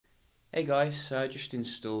Hey guys, so I just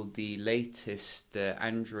installed the latest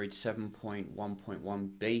Android 7.1.1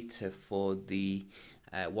 beta for the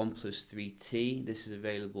OnePlus 3T. This is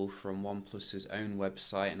available from OnePlus's own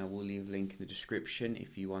website, and I will leave a link in the description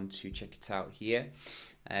if you want to check it out here.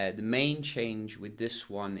 The main change with this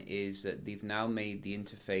one is that they've now made the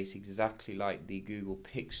interface exactly like the Google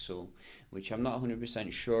Pixel, which I'm not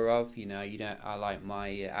 100% sure of. I like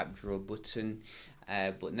my app drawer button.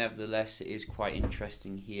 But nevertheless, it is quite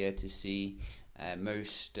interesting here to see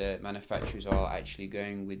most manufacturers are actually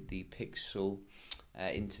going with the Pixel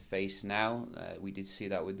interface now. We did see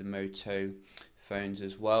that with the Moto phones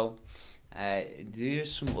as well.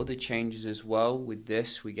 There's some other changes as well with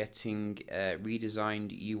this. We're getting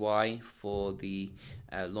redesigned UI for the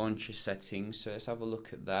launcher settings. So let's have a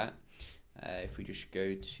look at that. If we just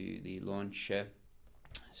go to the launcher,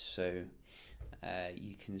 so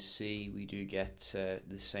you can see we do get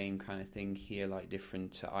the same kind of thing here, like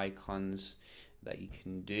different icons that you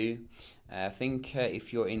can do. I think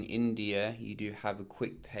if you're in India, you do have a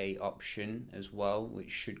quick pay option as well, which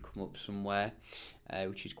should come up somewhere,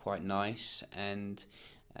 which is quite nice. And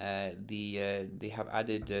they have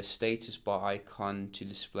added a status bar icon to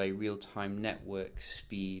display real-time network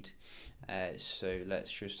speed. So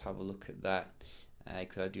let's just have a look at that,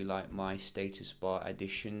 because I do like my status bar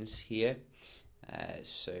additions here.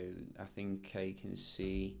 So I think you can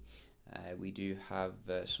see we do have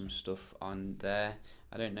some stuff on there.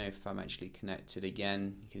 I don't know if I'm actually connected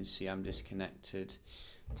again. You can see I'm disconnected.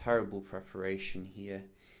 Terrible preparation here,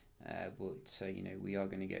 but we are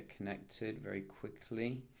going to get connected very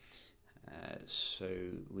quickly, so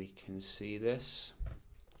we can see this.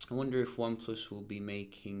 I wonder if OnePlus will be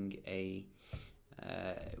making a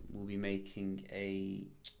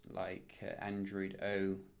like Android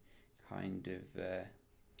O kind of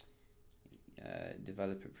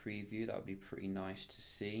developer preview. That would be pretty nice to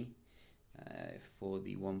see for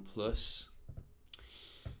the OnePlus.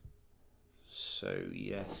 So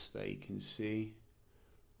yes, there you can see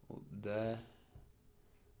up there,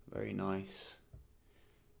 very nice.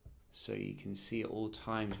 So you can see at all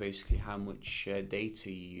times basically how much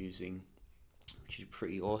data you're using, which is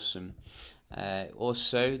pretty awesome.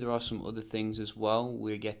 Also, there are some other things as well.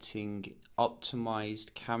 We're getting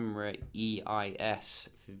optimized camera EIS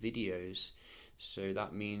for videos. So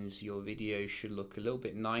that means your video should look a little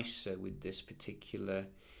bit nicer with this particular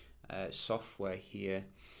software here.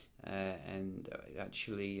 And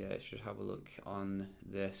actually, let's just have a look on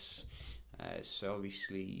this. So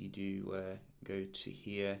obviously you do go to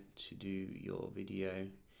here to do your video.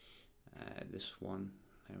 This one,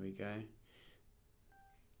 there we go.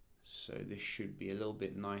 So this should be a little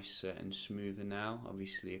bit nicer and smoother now.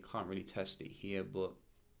 Obviously I can't really test it here, but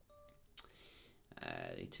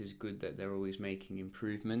it is good that they're always making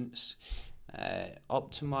improvements.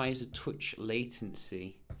 Optimize the touch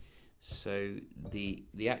latency. So the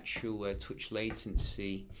actual touch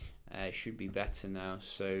latency should be better now.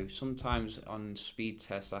 So sometimes on speed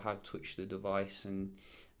tests I have touched the device and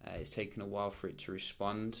it's taken a while for it to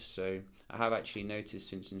respond. So I have actually noticed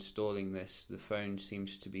since installing this, the phone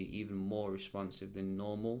seems to be even more responsive than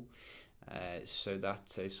normal. So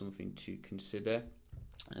that is something to consider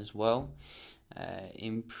as well.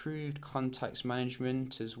 Improved contacts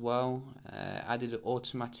management as well. Added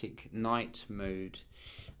automatic night mode.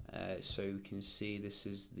 So we can see this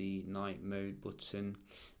is the night mode button,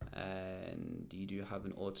 and you do have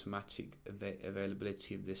an automatic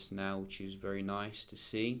availability of this now, which is very nice to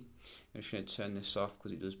see. I'm just going to turn this off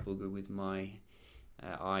because it does bugger with my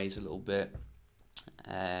eyes a little bit.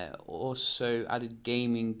 Also added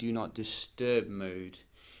gaming do not disturb mode.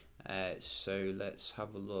 So let's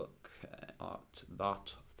have a look at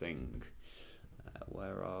that thing.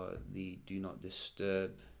 Where are the do not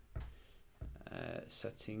disturb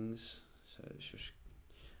settings? So it's just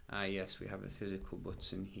yes, we have a physical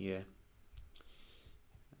button here.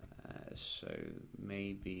 So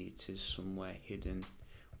maybe it is somewhere hidden,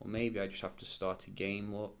 or maybe I just have to start a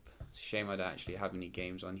game up. Shame I don't actually have any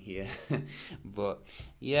games on here. But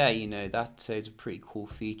yeah, that is a pretty cool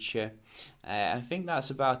feature. I think that's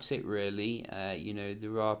about it really.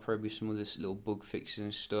 There are probably some other little bug fixes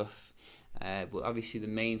and stuff. But obviously the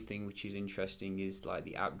main thing which is interesting is like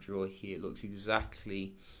the app drawer here. It looks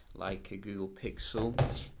exactly like a Google Pixel.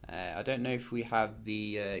 I don't know if we have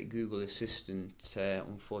the Google Assistant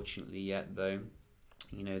unfortunately yet though.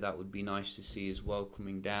 That would be nice to see as well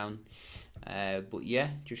coming down. But yeah,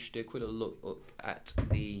 just a quick look at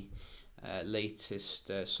the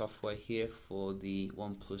latest software here for the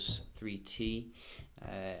OnePlus 3T.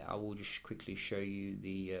 I will just quickly show you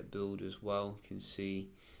the build as well. You can see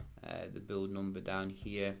the build number down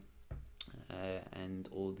here. and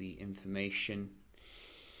all the information.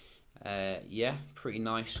 Yeah, pretty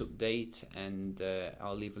nice update, and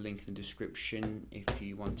I'll leave a link in the description if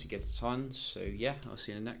you want to get it on. So yeah, I'll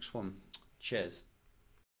see you in the next one. Cheers.